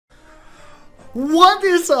What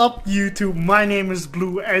is up, YouTube? My name is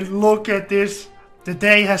Blue, and look at this. The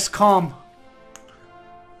day has come.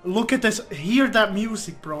 Look at this. Hear that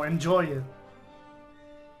music, bro. Enjoy it.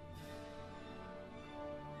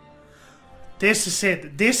 This is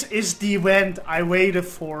it. This is the event I waited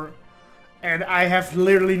for. And I have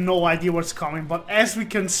literally no idea what's coming. But as we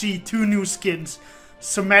can see, 2 new skins.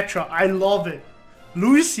 Symmetra, I love it.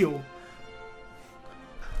 Lucio.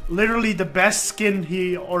 Literally the best skin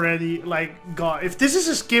he already got. If this is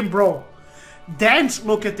a skin, bro. Dance,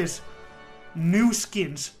 look at this. New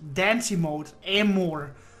skins, dance emotes, and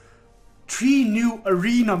more. 3 new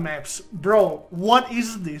arena maps. Bro, what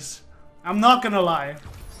is this? I'm not gonna lie.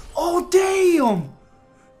 Oh, damn!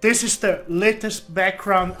 This is the latest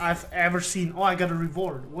background I've ever seen. Oh, I got a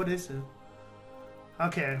reward. What is it?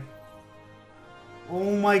 Okay.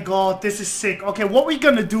 Oh my god, this is sick. Okay, what we're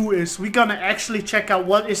gonna do is we're gonna actually check out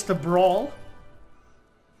what is the brawl.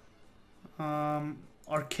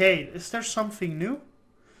 Arcade. Is there something new?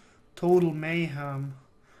 Total mayhem.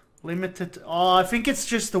 Limited. Oh, I think it's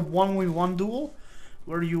just the 1v1 duel.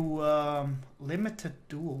 Where you limited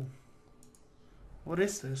duel. What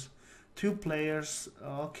is this? 2 players.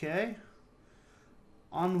 Okay.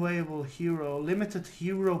 Unwavable hero. Limited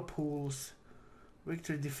hero pools.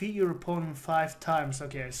 Victory. Defeat your opponent 5 times.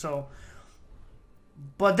 Okay, so.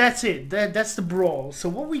 But that's it. That's the brawl. So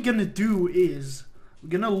what we're gonna do is we're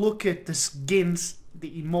gonna look at the skins,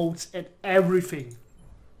 the emotes, and everything.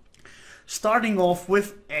 Starting off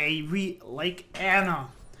with like Anna.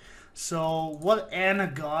 So what Anna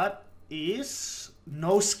got is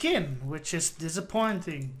no skin, which is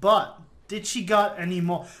disappointing. But did she got any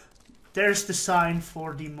more? There's the sign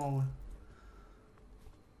for the emote.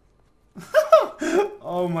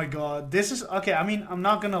 Oh my god, this is okay. I mean, I'm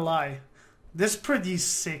not gonna lie, this is pretty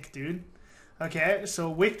sick, dude. Okay,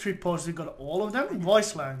 so victory pose, we got all of them.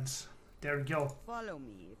 Voice lines, there we go. Follow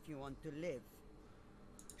me if you want to live.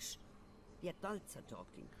 Shh. The adults are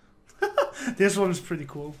talking. This one is pretty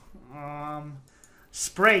cool.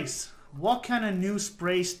 Sprays. What kind of new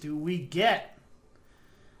sprays do we get?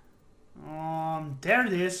 There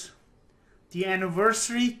it is. The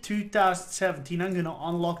anniversary 2017. I'm gonna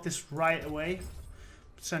unlock this right away.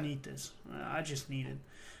 So I need this. I just need it.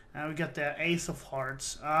 And we got the Ace of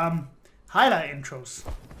Hearts. Highlight intros.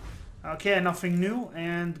 Okay, nothing new,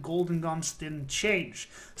 and golden guns didn't change.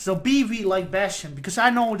 So BV like Bastion, because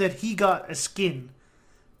I know that he got a skin,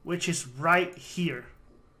 which is right here.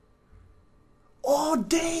 Oh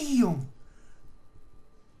damn!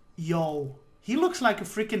 Yo, he looks like a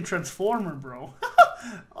freaking transformer, bro.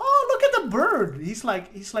 Oh, look at the bird. He's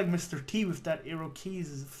like Mr. T with that Iroquois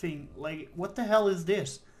thing. Like, what the hell is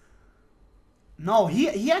this? No,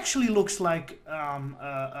 he actually looks like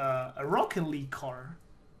a Rocket League car.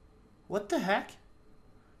 What the heck?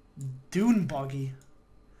 Dune buggy.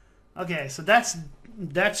 Okay, so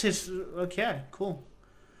that's his. Okay, cool.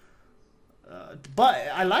 But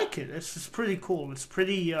I like it. It's pretty cool. It's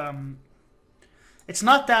pretty. It's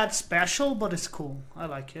not that special, but it's cool. I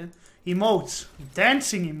like it. Emotes,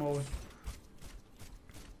 dancing emote.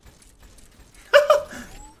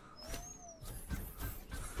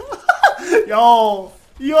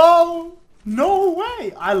 Yo, no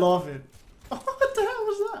way! I love it. What the hell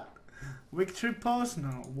was that? Victory pose?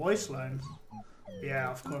 No. Voice lines. Yeah,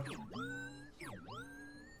 of course.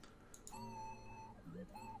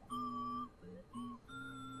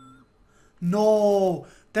 No,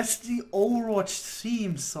 that's the Overwatch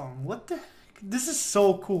theme song. What the heck? This is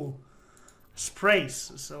so cool.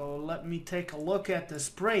 Sprays. So let me take a look at the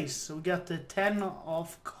sprays. So we got the 10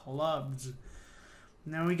 of clubs.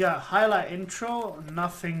 Now we got highlight intro.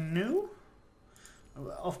 Nothing new.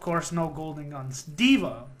 Of course, no golden guns.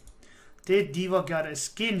 D.va. Did D.va got a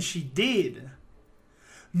skin? She did.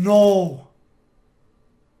 No.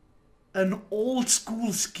 An old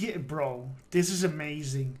school skin, bro. This is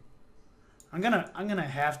amazing. I'm gonna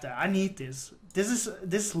have that. I need this. This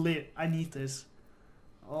is lit. I need this.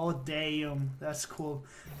 Oh damn, that's cool.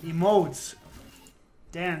 Emotes.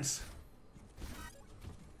 Dance.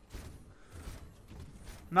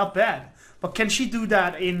 Not bad. But can she do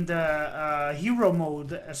that in the hero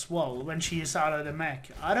mode as well when she is out of the mech?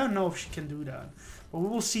 I don't know if she can do that. But we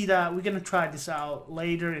will see that. We're gonna try this out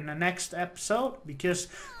later in the next episode, because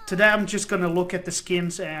today I'm just gonna look at the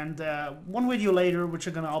skins, and one video later, which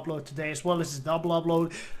I'm gonna upload today as well. This is double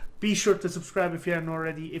upload. Be sure to subscribe if you haven't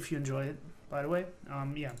already, if you enjoy it, by the way.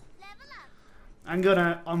 Yeah. I'm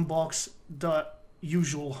gonna unbox the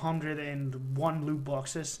usual 101 loot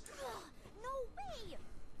boxes.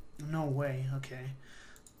 No way, okay.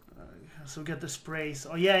 So get the sprays.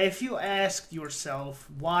 Oh yeah, if you asked yourself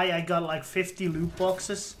why I got like 50 loot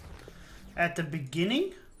boxes, at the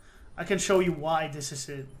beginning. I can show you why this is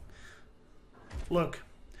it. Look.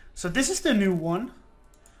 So this is the new one.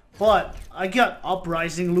 But I got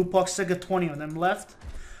Uprising, Loot Box, I got 20 of them left.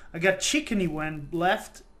 I got Chickeny Wen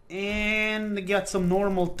left. And I got some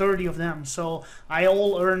normal 30 of them. So I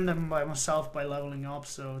all earned them by myself by leveling up.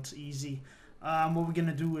 So it's easy. What we're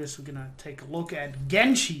gonna do is we're gonna take a look at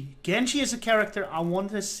Genshi. Genshi is a character I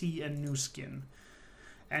want to see a new skin.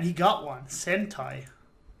 And he got one. Sentai.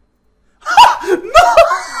 No!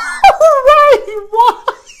 Right! Why?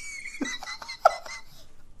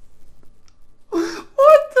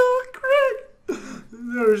 What the crick?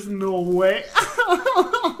 There's no way.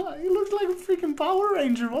 He looks like a freaking Power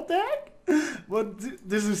Ranger. What the heck? But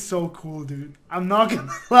this is so cool, dude. I'm not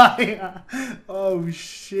gonna lie. Oh,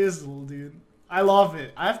 shizzle, dude. I love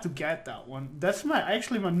it. I have to get that one. That's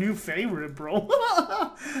actually my new favorite, bro.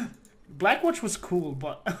 Blackwatch was cool,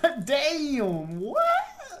 but damn,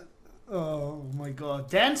 what? Oh my god.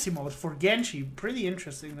 Dance emotes for Genshi. Pretty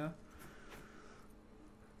interesting, though.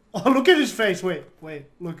 Oh, look at his face. Wait,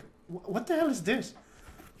 look. What the hell is this?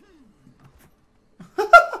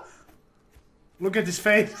 Look at his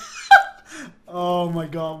face. Oh my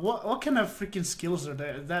god. What kind of freaking skills are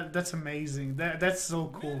there? That's amazing. That's so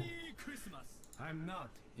cool. Merry Christmas. I'm not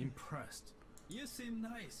impressed. You seem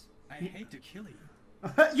nice. I hate to kill you.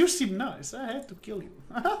 You seem nice. I had to kill you.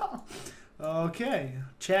 Okay.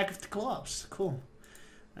 Check of the clubs. Cool.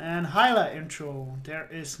 And highlight intro. There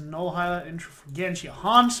is no highlight intro for Genshi.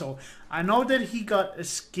 Hanzo. I know that he got a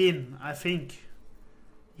skin, I think.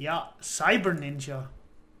 Yeah. Cyber Ninja.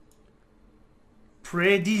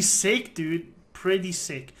 Pretty sick, dude. Pretty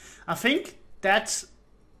sick. I think that's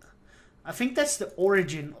the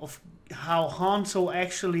origin of how Hanzo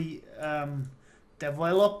actually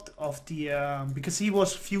developed of the because he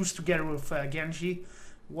was fused together with Genshi,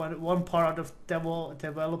 one part of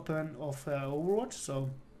development of Overwatch.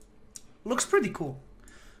 So looks pretty cool.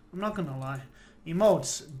 I'm not gonna lie.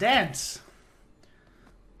 Emotes, dance.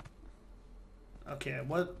 Okay,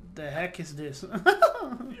 what the heck is this?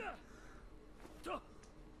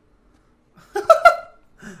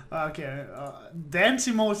 Okay, dance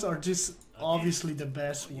emotes are just obviously the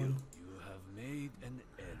best one. You have made an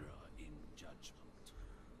error in judgment.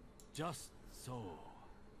 Just so.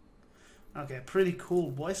 Okay, pretty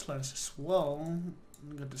cool voice lines as well.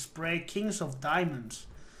 Got the spray, Kings of Diamonds.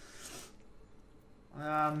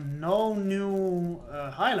 No new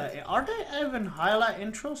highlight. Are there even highlight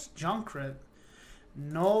intros? Junkrat.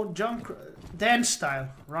 No Junkrat. Dance style,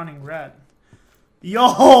 Running Red.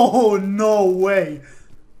 Yo, no way.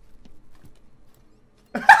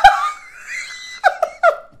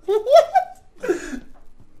 What?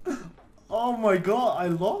 Oh my god, I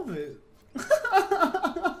love it.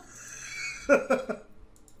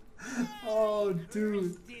 Oh,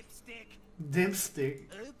 dude. Dipstick.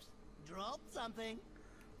 Dipstick. Oops. Dropped something.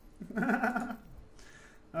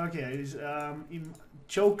 Okay,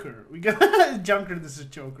 Joker. We got Junker. This is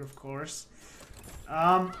Joker, of course.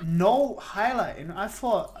 No highlight, and I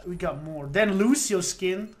thought we got more. Then Lucio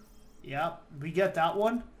skin. Yep, we got that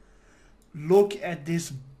one. Look at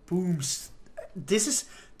this booms. This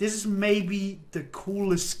is maybe the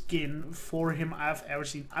coolest skin for him I've ever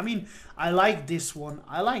seen. I mean, I like this one.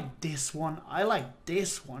 I like this one. I like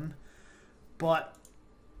this one. But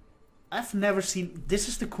I've never seen... This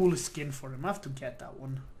is the coolest skin for him. I have to get that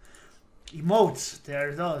one. Emotes. There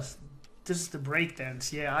it is. This is the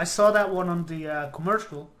breakdance. Yeah, I saw that one on the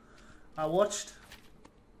commercial I watched.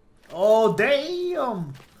 Oh,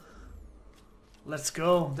 damn! Let's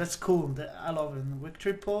go. That's cool. I love it.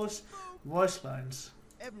 Victory pose. Voice lines.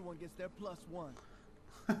 Everyone gets their +1.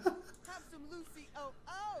 Have some Lucy. Oh,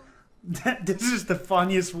 oh. This is the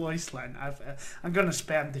funniest voice line I'm gonna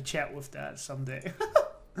spam the chat with that someday.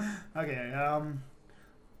 Okay,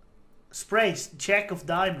 sprays, Jack of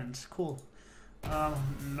Diamonds, cool.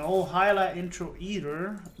 No highlight intro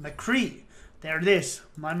either. McCree, there it is,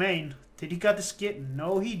 my main. Did he got the skin?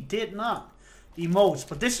 No, he did not. Emotes,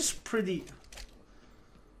 but this is pretty...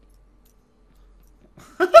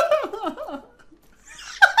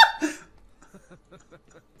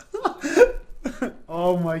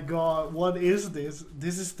 Oh my god, what is this?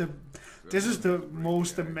 This is the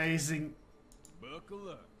most amazing...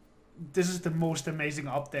 This is the most amazing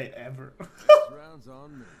update ever.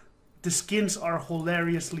 The skins are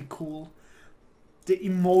hilariously cool. The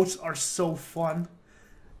emotes are so fun.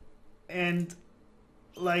 And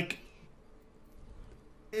like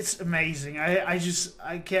it's amazing.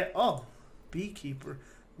 I can't... Oh, Beekeeper.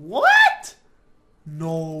 What?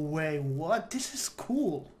 No way. What? This is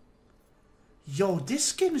cool. Yo, this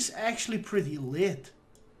skin is actually pretty lit.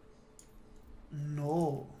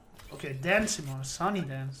 No. Okay, dancing on sunny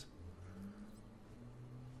dance.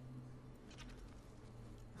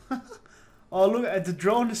 Oh look, the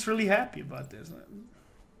drone is really happy about this.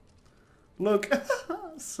 Look,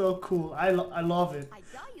 so cool. I love it. I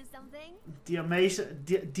got you something.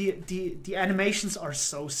 The animations are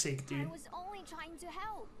so sick, I dude. was only trying to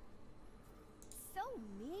help. So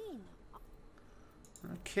mean.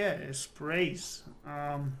 Okay, sprays.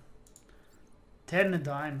 10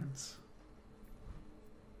 diamonds.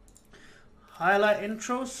 Highlight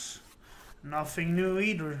intros. Nothing new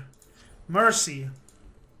either. Mercy.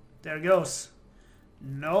 There goes.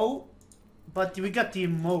 No. But we got the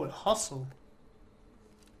emote. Hustle.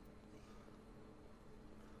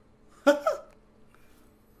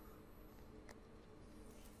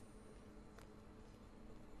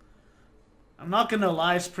 I'm not gonna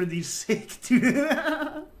lie, it's pretty sick, dude.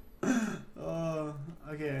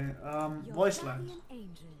 Okay, Your voice lines. guardian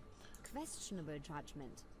angel. Questionable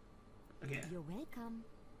judgment. Okay, You're welcome.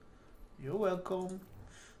 you're welcome.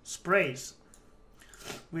 Sprays.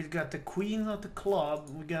 We got the queen of the club.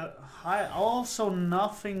 We got high. Also,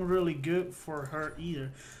 nothing really good for her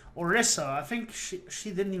either. Orisa, I think she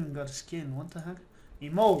didn't even got a skin. What the heck?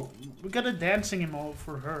 Emote. We got a dancing emote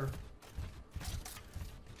for her.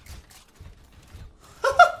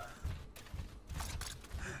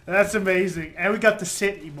 That's amazing. And we got the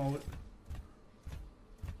sit emote.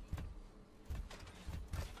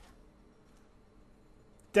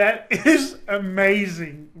 That is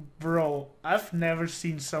amazing, bro. I've never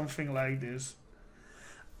seen something like this.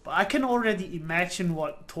 But I can already imagine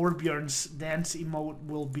what Torbjorn's dance emote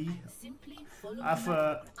will be. Simply follow I've the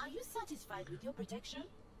map. Are you satisfied with your protection?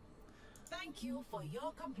 Thank you for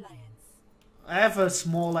your compliance. I have a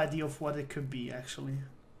small idea of what it could be actually.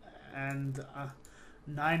 And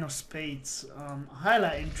 9 of spades.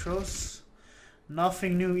 Highlight intros.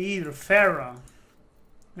 Nothing new either. Farah.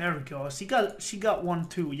 There we go. She got one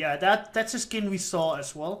too. Yeah, that's a skin we saw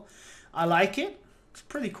as well. I like it. It's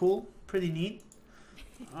pretty cool. Pretty neat.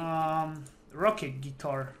 Rocket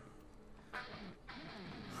guitar.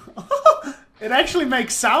 It actually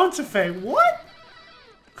makes sound effects. What?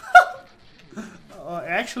 It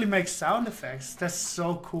actually makes sound effects. That's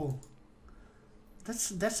so cool.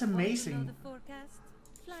 That's amazing. Want to know the forecast?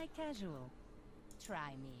 Fly casual.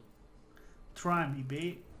 Try me. Try me,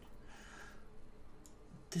 babe.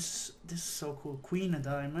 This is so cool. Queen of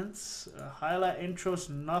Diamonds. Highlight intros.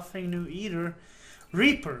 Nothing new either.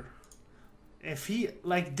 Reaper. If he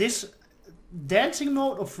like this dancing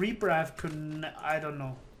mode of Reaper, I don't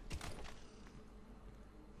know.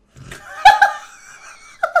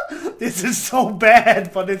 This is so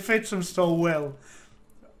bad, but it fits him so well.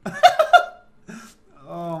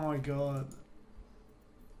 Oh my god.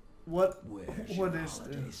 What is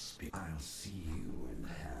this? I'll see you in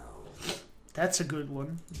hell. That's a good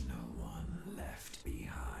one. No one left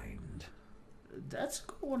behind. That's a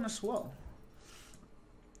good one as well.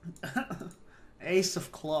 Ace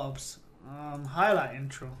of Clubs. Highlight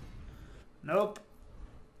intro. Nope.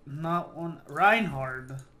 Not one.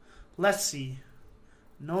 Reinhard. Let's see.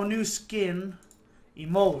 No new skin.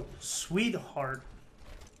 Emote. Sweetheart.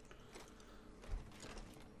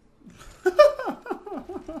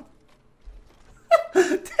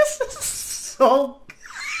 This is so...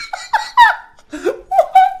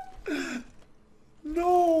 What?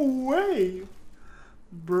 No way.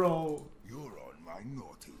 Bro. You're on my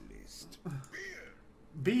naughty list.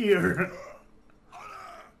 Beer.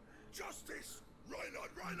 Honor! Justice!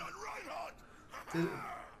 Reinhard!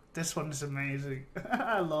 This one is amazing.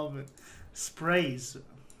 I love it. Sprays.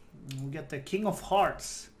 We get the King of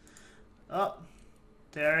Hearts. Oh,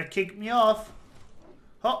 there it kicked me off.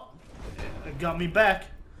 Oh, it got me back.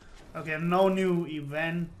 Okay, no new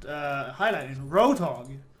event. Highlighting.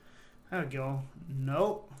 Roadhog. There we go.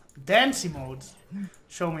 No. Dancing mode.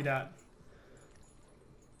 Show me that.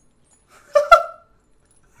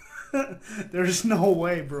 There's no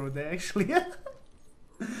way, bro. They actually...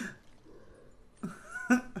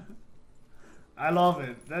 I love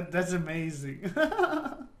it. That's amazing.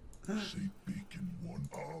 Say Beacon 1,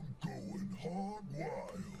 I'm going hard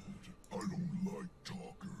wild. I don't like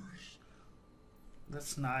talkers.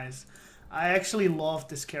 That's nice. I actually love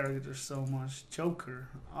this character so much. Joker.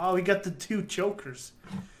 Oh, we got the 2 Jokers.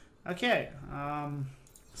 Okay.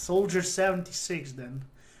 Soldier 76 then.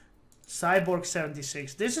 Cyborg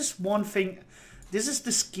 76. This is one thing. This is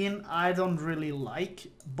the skin I don't really like,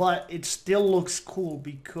 but it still looks cool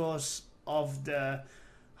because of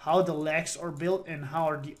how the legs are built and how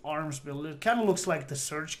are the arms built. It kind of looks like the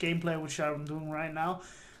Surge gameplay, which I'm doing right now.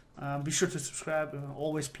 Be sure to subscribe.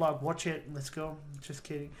 Always plug. Watch it. Let's go. Just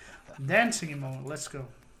kidding. Dancing emote. Let's go.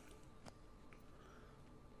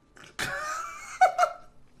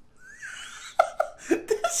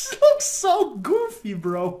 goofy,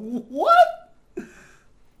 bro. What?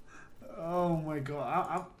 Oh my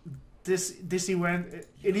god. This event,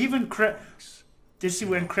 it even this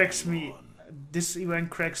event cracks me. This event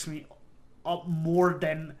cracks me up more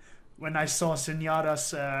than when I saw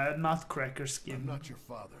Senyara's Nutcracker skin. I'm not your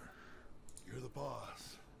father. You're the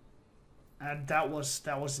boss. And that was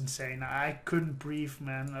insane. I couldn't breathe,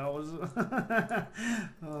 man. That was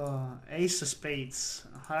Ace of Spades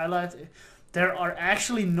highlight. There are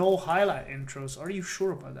actually no highlight intros. Are you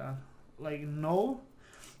sure about that? Like, no?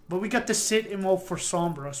 But we got the Sid emote for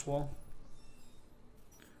Sombra as well.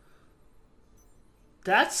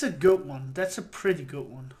 That's a good one. That's a pretty good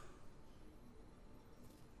one.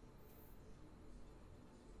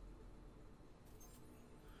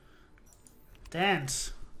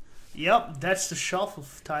 Dance. Yep, that's the shuffle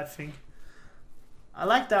type thing. I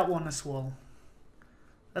like that one as well.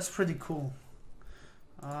 That's pretty cool.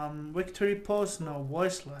 Victory pose, no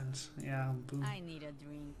voice lines. Yeah, boo. I need a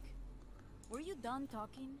drink. Were you done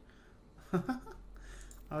talking?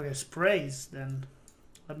 Okay, sprays then.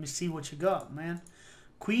 Let me see what you got, man.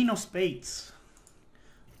 Queen of Spades.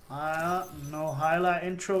 No highlight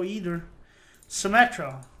intro either.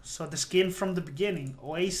 Symmetra. So the skin from the beginning.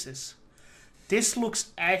 Oasis. This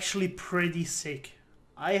looks actually pretty sick.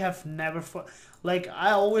 I have never like,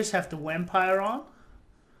 I always have the vampire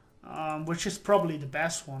on, which is probably the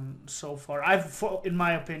best one so far. In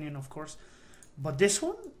my opinion, of course. But this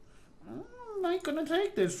one, I'm not gonna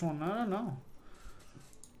take this one. I don't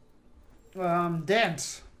know.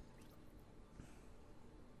 Dance.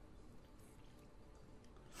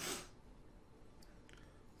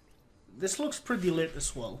 This looks pretty lit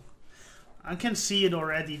as well. I can see it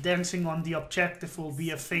already. Dancing on the objective will be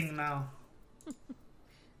a thing now.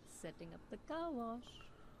 Setting up the car wash.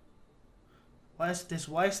 Why is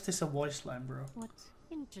this a voice line, bro? What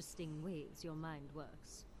interesting ways your mind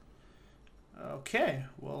works. Okay,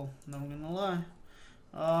 well, not gonna lie.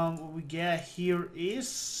 What we get here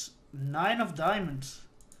is 9 of diamonds.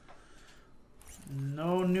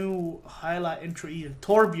 No new highlight intro either.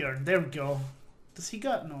 Torbjorn, there we go. Does he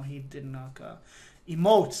got? No, he did not got.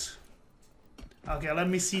 Emotes. Okay, let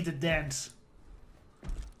me see the dance.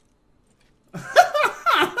 What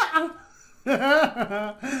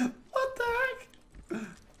the heck?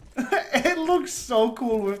 It looks so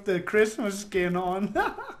cool with the Christmas skin on.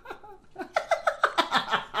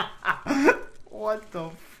 What the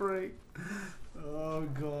freak? Oh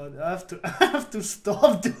god, I have to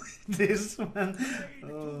stop doing this, man.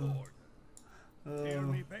 Hear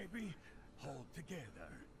me, baby? Hold together.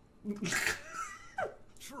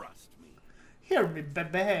 Trust me. Hear me,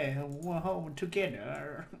 baby. We'll hold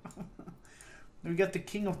together. We got the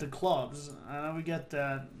king of the clubs, and we got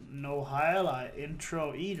the no highlight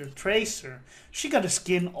intro either. Tracer, she got a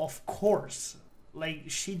skin, of course, like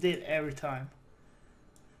she did every time.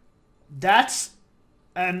 That's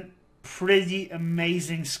an pretty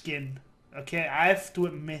amazing skin. Okay, I have to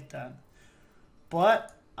admit that.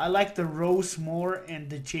 But I like the rose more and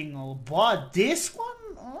the jingle. But this one,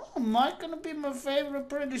 might gonna be my favorite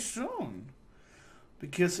pretty soon,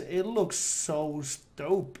 because it looks so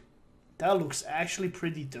dope. That looks actually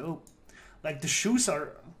pretty dope. Like the shoes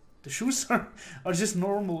are just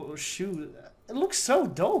normal shoes. It looks so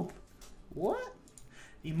dope. What?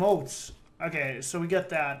 Emotes. Okay, so we got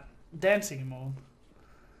that dancing emote.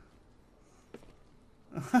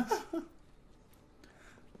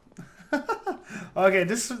 Okay,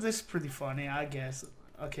 this is pretty funny, I guess.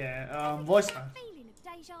 Okay, voice line.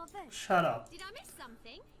 Shut up. Did I miss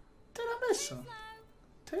something? Did I miss some?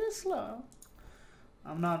 Too slow.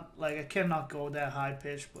 I'm not, like, I cannot go that high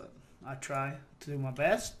pitch, but I try to do my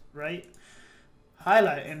best, right?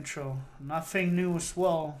 Highlight intro. Nothing new as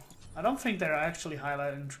well. I don't think there are actually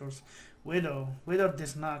highlight intros. Widow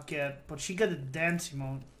does not get, but she got a dance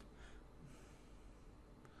emote.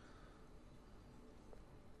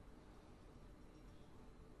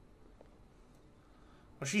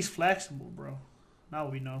 Well, she's flexible, bro. Now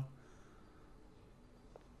we know.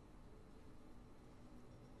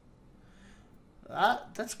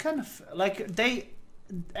 That's kind of like they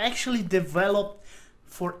actually developed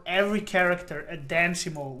for every character a dance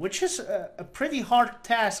emote, which is a pretty hard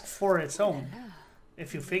task for its own,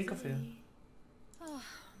 if you think of it. Oh,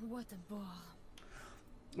 what a bore.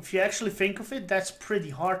 If you actually think of it, that's pretty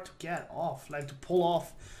hard to get off, like to pull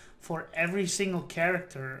off for every single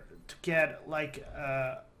character to get like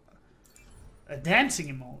a dancing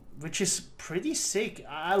emote, which is pretty sick.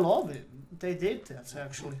 I love it. They did that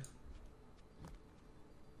actually.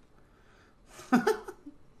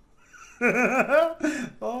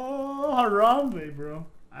 Oh, Harambe, bro.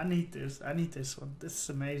 I need this. I need this one. This is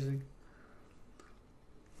amazing.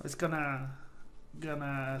 It's gonna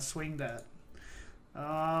gonna swing that.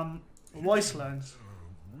 Voice lines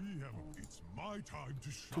It's my time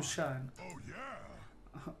to shine. to shine. Oh yeah.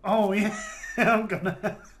 Oh yeah, I'm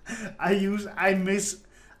gonna.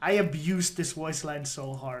 I abuse this voice line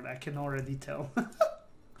so hard. I can already tell.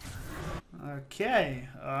 Okay,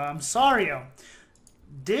 I'm sorry.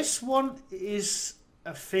 This one is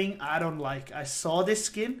a thing I don't like. I saw this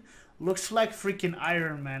skin. Looks like freaking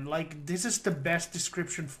Iron Man. Like, this is the best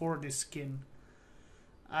description for this skin.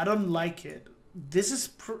 I don't like it. This is...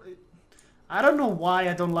 I don't know why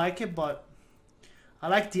I don't like it, but... I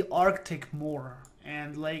like the Arctic more.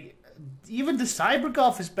 And, like, even the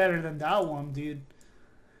CyberGoth is better than that one, dude.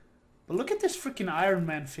 But look at this freaking Iron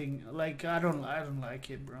Man thing. Like, I don't like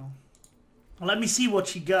it, bro. Let me see what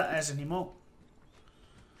she got as an emote.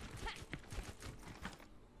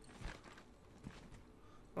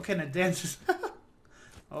 Okay, now dances.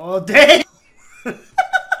 Oh, damn!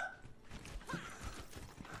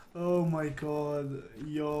 Oh my god.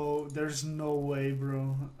 Yo, there's no way,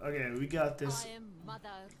 bro. Okay, we got this. I am Mother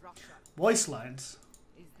Russia. Voice lines.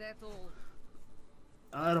 Is that all?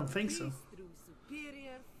 I don't think so. Through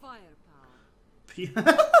superior firepower.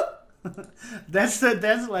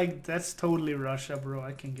 That's totally Russia, bro.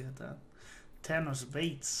 I can get that. Thanos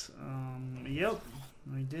Bates. Yep.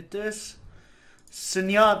 We did this.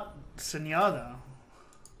 Senyada.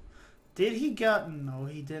 Did he get... No,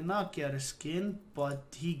 he did not get a skin, but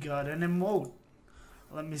he got an emote.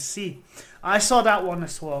 Let me see. I saw that one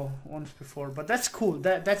as well once before, but that's cool.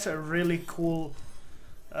 That's a really cool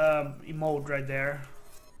emote right there.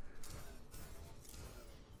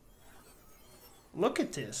 Look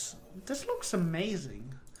at this. This looks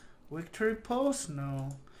amazing. Victory pose? No.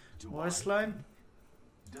 Voice line?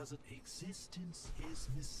 Doesn't existence is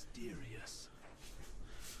mysterious.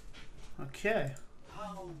 Okay.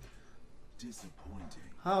 How disappointing.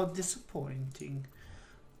 How disappointing.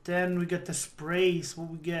 Then we got the sprays. What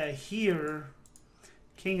we got here?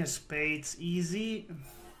 King of Spades. Easy.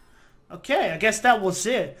 Okay, I guess that was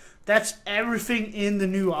it. That's everything in the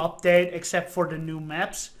new update except for the new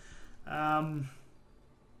maps.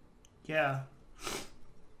 Yeah.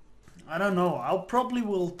 I don't know. I'll probably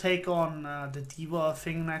will take on the D.va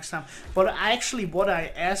thing next time. But actually what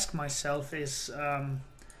I ask myself is...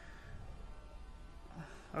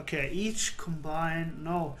 okay, each combine...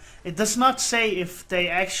 No. It does not say if they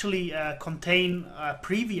actually contain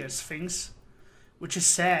previous things. Which is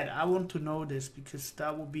sad. I want to know this because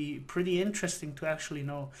that would be pretty interesting to actually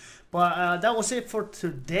know. But that was it for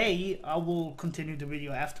today. I will continue the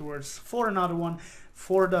video afterwards for another one.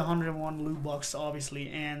 For the 101 loot box, obviously.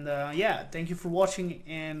 And yeah, thank you for watching.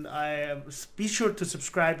 And be sure to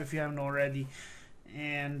subscribe if you haven't already.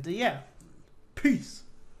 And yeah, peace.